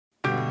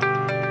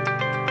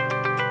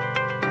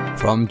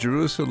From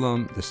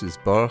Jerusalem, this is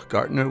Baruch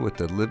Gartner with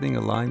the Living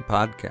Aligned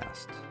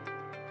podcast.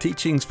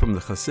 Teachings from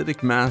the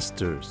Hasidic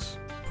masters,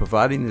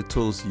 providing the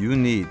tools you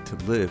need to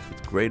live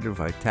with greater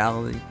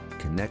vitality,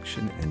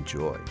 connection, and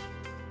joy.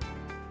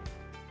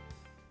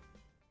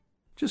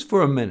 Just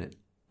for a minute,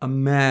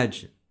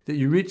 imagine that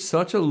you reach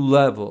such a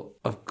level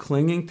of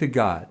clinging to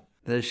God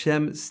that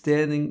Hashem is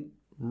standing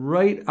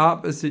right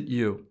opposite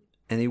you,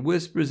 and He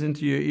whispers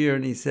into your ear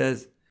and He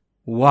says,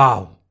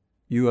 "Wow,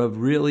 you have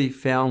really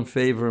found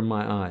favor in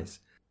my eyes.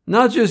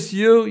 Not just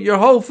you, your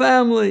whole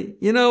family.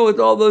 You know, with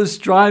all those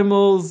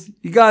strimals,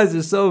 you guys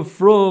are so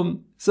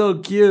frum, so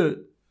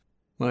cute."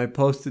 When I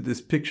posted this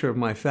picture of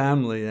my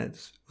family,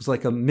 it was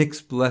like a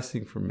mixed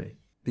blessing for me.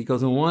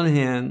 Because on one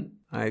hand,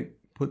 I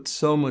put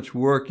so much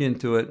work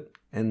into it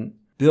and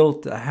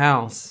built a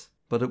house,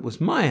 but it was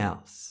my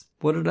house.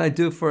 What did I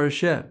do for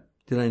Hashem?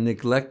 Did I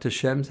neglect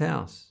Hashem's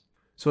house?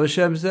 So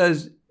Hashem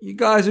says, "You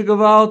guys are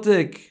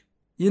gewaltig."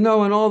 You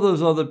know, and all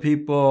those other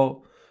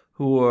people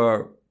who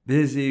are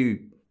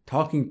busy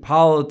talking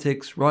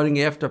politics, running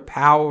after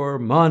power,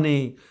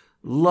 money,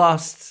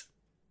 lust,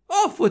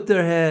 off with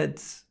their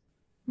heads.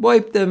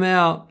 Wipe them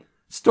out.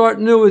 Start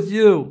new with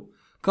you.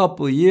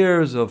 Couple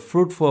years of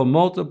fruitful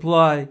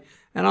multiply,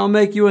 and I'll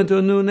make you into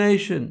a new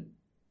nation.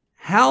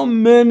 How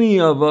many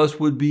of us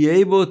would be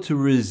able to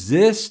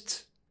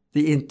resist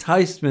the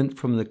enticement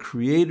from the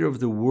creator of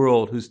the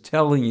world who's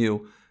telling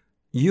you,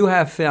 "You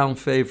have found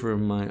favor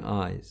in my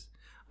eyes.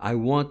 I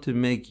want to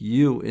make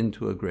you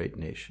into a great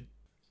nation"?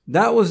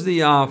 That was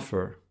the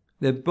offer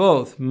that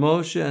both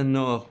Moshe and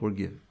Noach were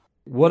given.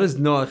 What does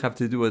Noach have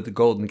to do with the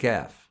golden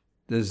calf?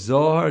 The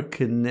Zohar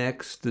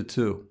connects the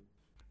two.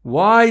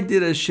 Why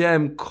did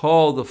Hashem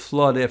call the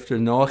flood after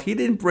Noach? He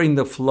didn't bring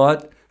the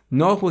flood.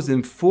 Noach was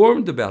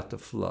informed about the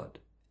flood,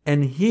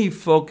 and he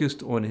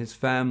focused on his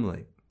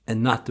family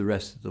and not the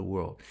rest of the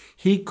world.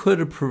 He could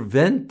have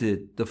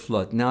prevented the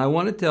flood. Now, I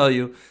want to tell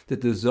you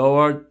that the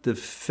Zohar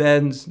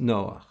defends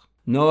Noach.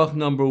 Noach,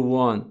 number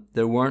one,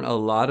 there weren't a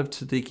lot of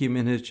tzaddikim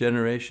in his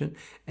generation,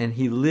 and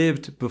he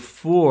lived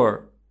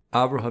before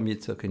Abraham,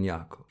 Yitzchak, and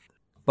Yaakov.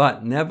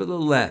 But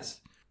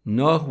nevertheless,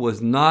 Noach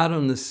was not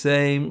on the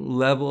same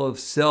level of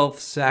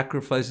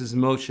self-sacrifice as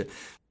Moshe.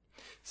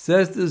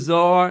 Says the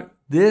Zohar,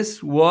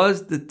 this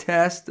was the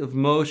test of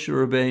Moshe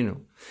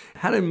Rabbeinu.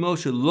 How did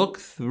Moshe look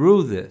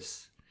through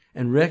this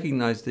and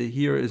recognize that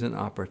here is an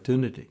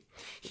opportunity?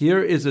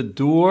 Here is a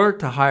door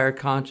to higher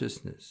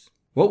consciousness.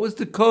 What was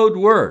the code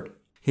word?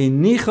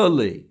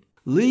 Hinichali,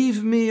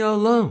 leave me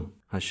alone,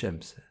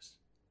 Hashem says.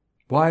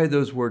 Why are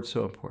those words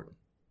so important?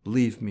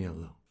 Leave me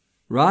alone.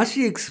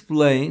 Rashi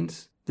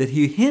explains that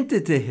he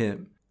hinted to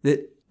him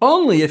that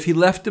only if he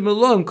left him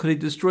alone could he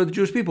destroy the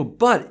Jewish people.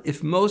 But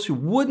if Moshe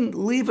wouldn't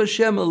leave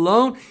Hashem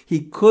alone, he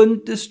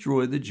couldn't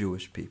destroy the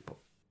Jewish people.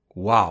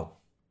 Wow,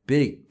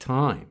 big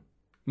time.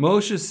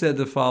 Moshe said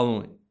the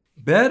following,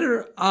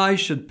 "Better I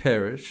should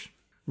perish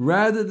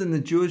rather than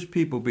the Jewish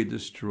people be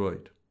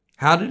destroyed."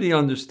 How did he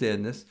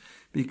understand this?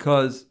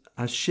 Because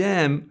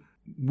Hashem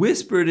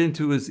whispered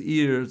into his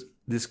ears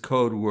this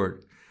code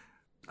word.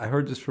 I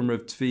heard this from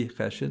Rav Tzvi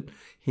Chesed.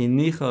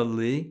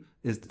 Hinichali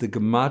is the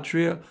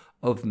gematria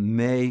of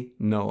Mei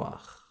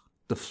Noach,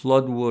 the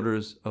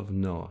floodwaters of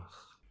Noach.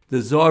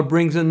 The Zohar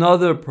brings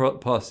another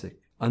pasuk,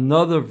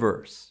 another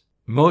verse.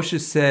 Moshe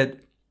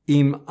said,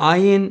 "Im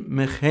ayin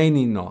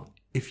mecheni no."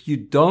 If you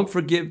don't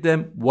forgive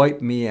them,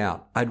 wipe me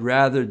out. I'd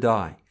rather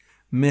die.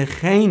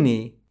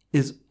 Mecheni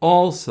is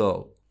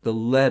also the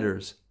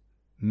letters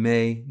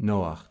Mei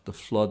Noach, the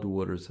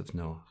floodwaters of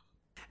Noach.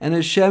 And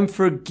Hashem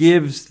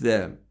forgives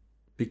them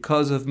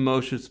because of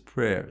Moshe's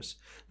prayers.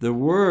 The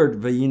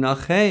word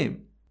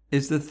vayinachem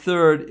is the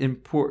third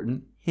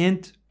important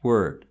hint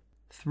word.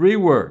 3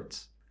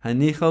 words.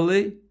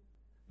 Hanichali,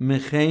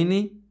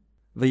 mecheni,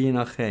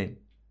 vayinachem.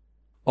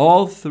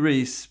 All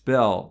 3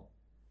 spell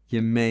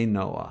Yemei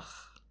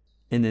Noach.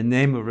 In the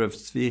name of Rav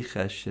Tzvi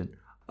Chesed,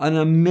 an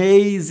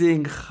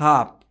amazing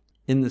chap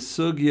in the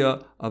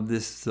sugya of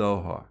this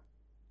Zohar.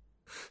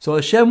 So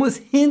Hashem was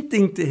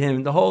hinting to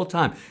him the whole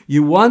time,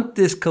 you want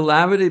this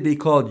calamity to be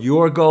called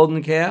your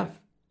golden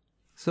calf?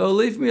 So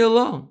leave me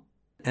alone.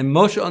 And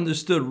Moshe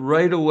understood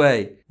right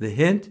away the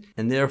hint,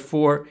 and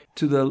therefore,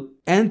 to the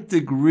nth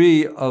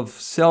degree of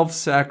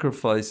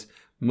self-sacrifice,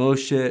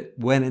 Moshe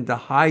went into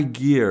high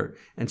gear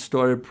and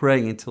started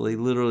praying until he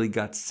literally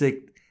got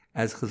sick,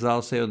 as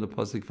Chazal say on the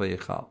pasuk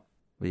Vayichal.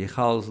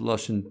 Vayichal is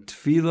lashon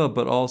tefillah,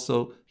 but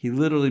also he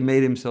literally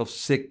made himself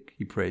sick.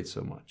 He prayed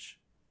so much.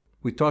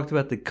 We talked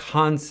about the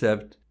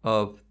concept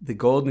of the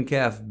golden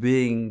calf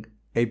being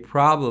a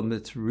problem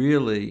that's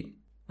really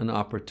an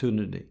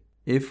opportunity.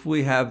 If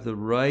we have the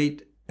right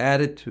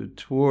attitude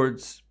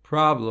towards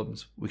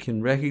problems, we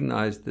can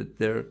recognize that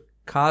they're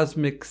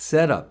cosmic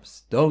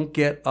setups. Don't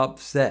get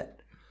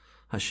upset.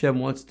 Hashem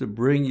wants to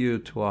bring you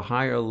to a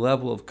higher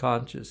level of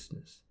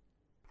consciousness.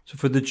 So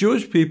for the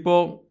Jewish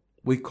people,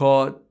 we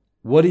call it,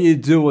 what do you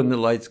do when the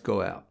lights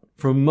go out?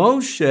 For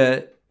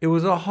Moshe, it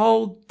was a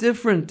whole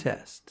different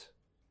test.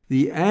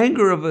 The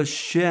anger of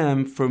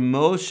Hashem for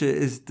Moshe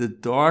is the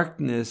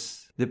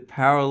darkness that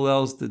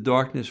parallels the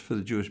darkness for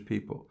the Jewish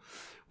people.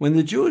 When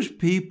the Jewish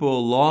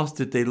people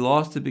lost it, they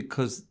lost it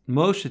because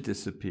Moshe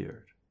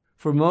disappeared.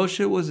 For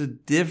Moshe, it was a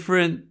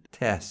different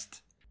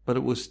test, but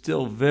it was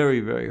still very,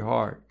 very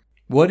hard.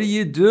 What do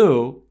you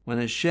do when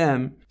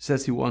Hashem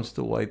says he wants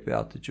to wipe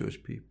out the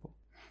Jewish people?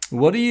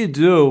 What do you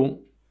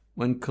do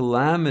when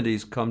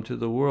calamities come to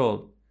the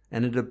world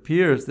and it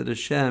appears that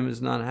Hashem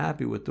is not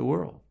happy with the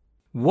world?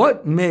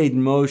 What made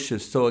Moshe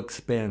so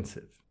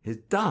expansive? His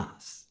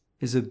das,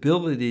 his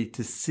ability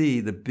to see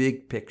the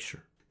big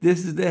picture.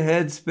 This is the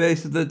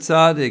headspace of the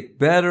tzaddik.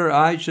 Better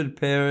I should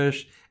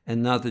perish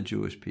and not the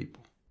Jewish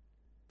people.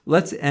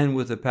 Let's end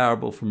with a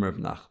parable from Rav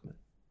Nachman.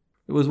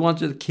 There was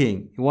once a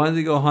king. He wanted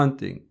to go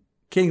hunting.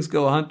 Kings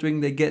go hunting,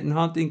 they get in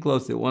hunting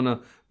clothes. They want to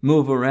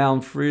move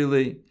around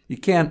freely. You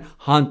can't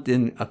hunt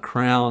in a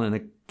crown and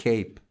a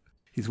cape.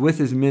 He's with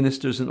his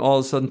ministers and all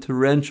of a sudden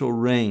torrential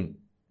rain.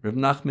 Rav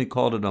Nachman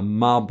called it a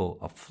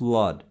mabul, a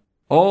flood.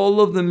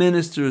 All of the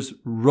ministers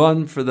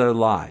run for their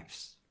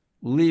lives,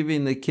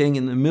 leaving the king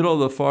in the middle of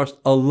the forest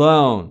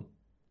alone.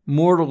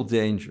 Mortal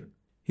danger.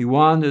 He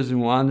wanders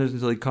and wanders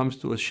until he comes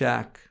to a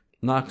shack,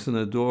 knocks on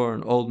the door,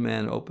 an old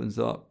man opens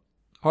up.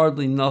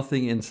 Hardly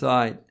nothing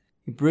inside.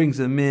 He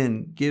brings him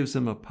in, gives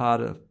him a pot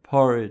of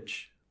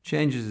porridge,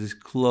 changes his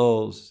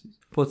clothes,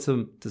 puts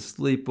him to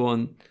sleep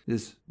on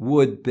this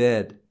wood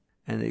bed,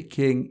 and the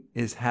king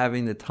is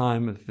having the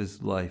time of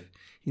his life.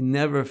 He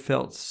never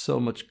felt so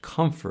much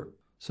comfort,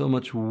 so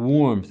much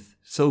warmth,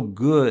 so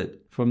good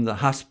from the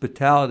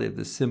hospitality of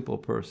this simple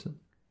person.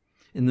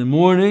 In the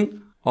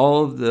morning,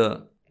 all of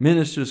the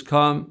ministers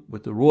come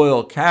with the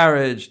royal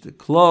carriage, the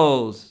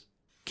clothes.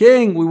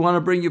 King, we want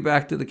to bring you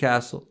back to the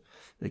castle.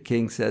 The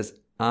king says,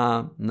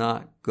 I'm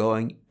not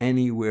going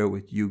anywhere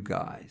with you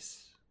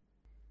guys.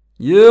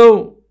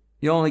 You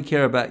only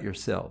care about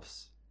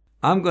yourselves.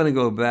 I'm going to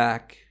go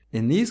back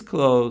in these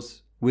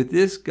clothes with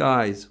this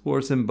guy's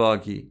horse and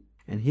buggy,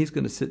 and he's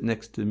going to sit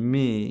next to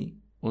me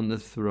on the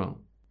throne.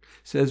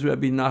 Says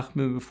Rabbi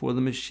Nachman, before the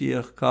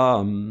Mashiach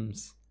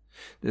comes,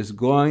 there's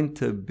going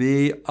to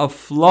be a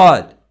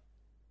flood.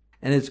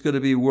 And it's going to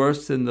be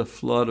worse than the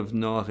flood of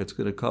Noah. It's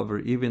going to cover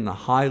even the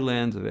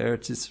highlands of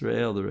Eretz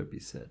Israel, the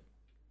Rebbe said.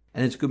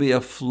 And it's going to be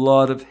a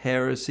flood of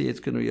heresy. It's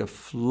going to be a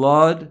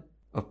flood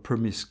of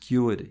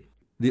promiscuity.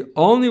 The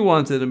only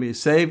ones that are going to be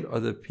saved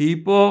are the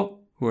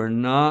people who are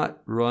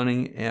not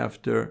running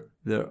after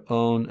their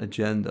own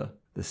agenda,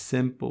 the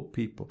simple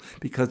people.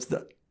 Because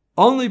the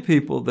only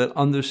people that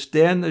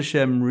understand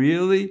Hashem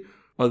really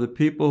are the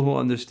people who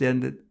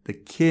understand that the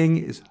king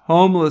is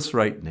homeless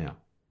right now.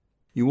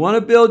 You want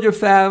to build your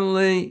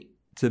family,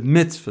 it's a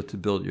mitzvah to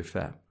build your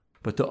family.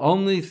 But to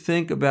only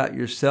think about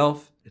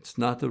yourself, it's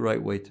not the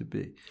right way to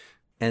be.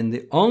 And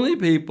the only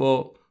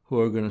people who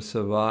are going to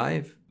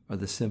survive are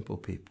the simple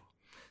people.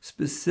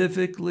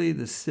 Specifically,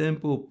 the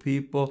simple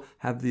people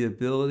have the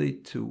ability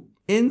to,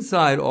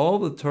 inside all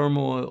the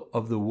turmoil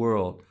of the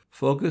world,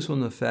 focus on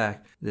the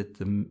fact that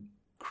the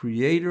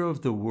creator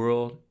of the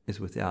world is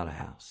without a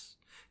house.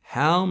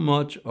 How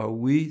much are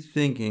we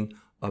thinking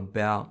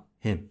about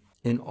him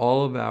in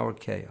all of our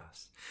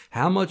chaos?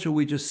 How much are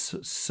we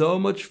just so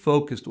much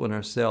focused on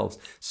ourselves,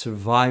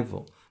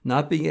 survival,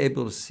 not being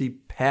able to see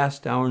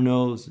past our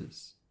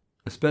noses?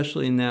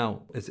 Especially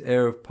now, it's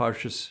Erev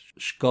Parshas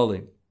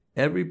Shkolim.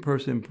 Every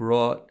person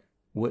brought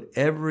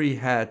whatever he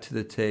had to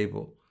the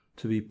table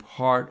to be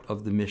part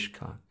of the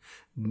Mishkan.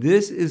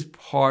 This is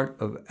part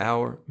of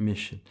our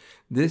mission.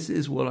 This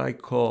is what I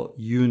call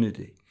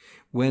unity.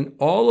 When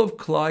all of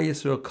Klal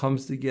Yisrael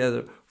comes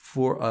together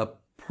for a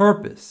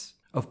purpose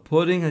of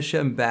putting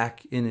Hashem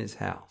back in his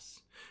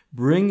house,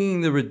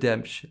 bringing the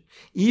redemption,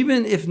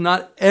 even if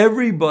not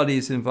everybody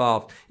is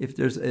involved, if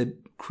there's a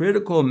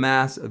critical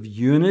mass of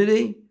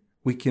unity,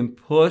 we can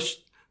push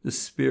the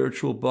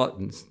spiritual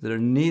buttons that are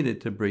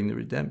needed to bring the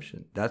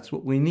redemption. That's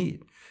what we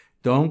need.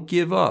 Don't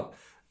give up.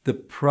 The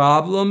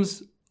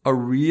problems are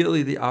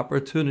really the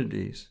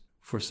opportunities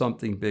for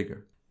something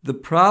bigger. The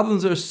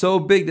problems are so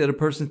big that a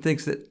person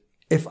thinks that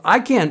if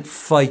I can't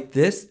fight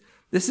this,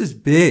 this is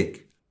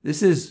big.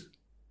 This is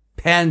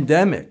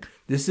pandemic.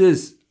 This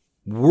is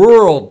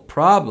world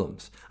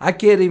problems. I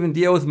can't even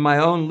deal with my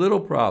own little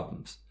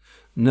problems.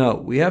 No,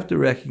 we have to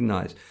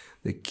recognize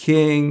the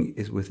king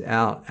is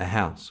without a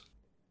house.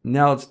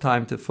 Now it's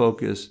time to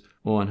focus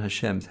on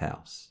Hashem's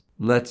house.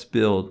 Let's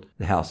build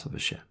the house of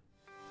Hashem.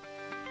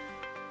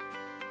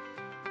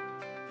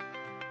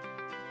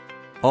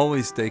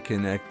 Always stay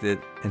connected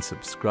and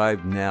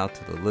subscribe now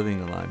to the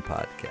Living Aligned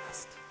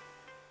podcast.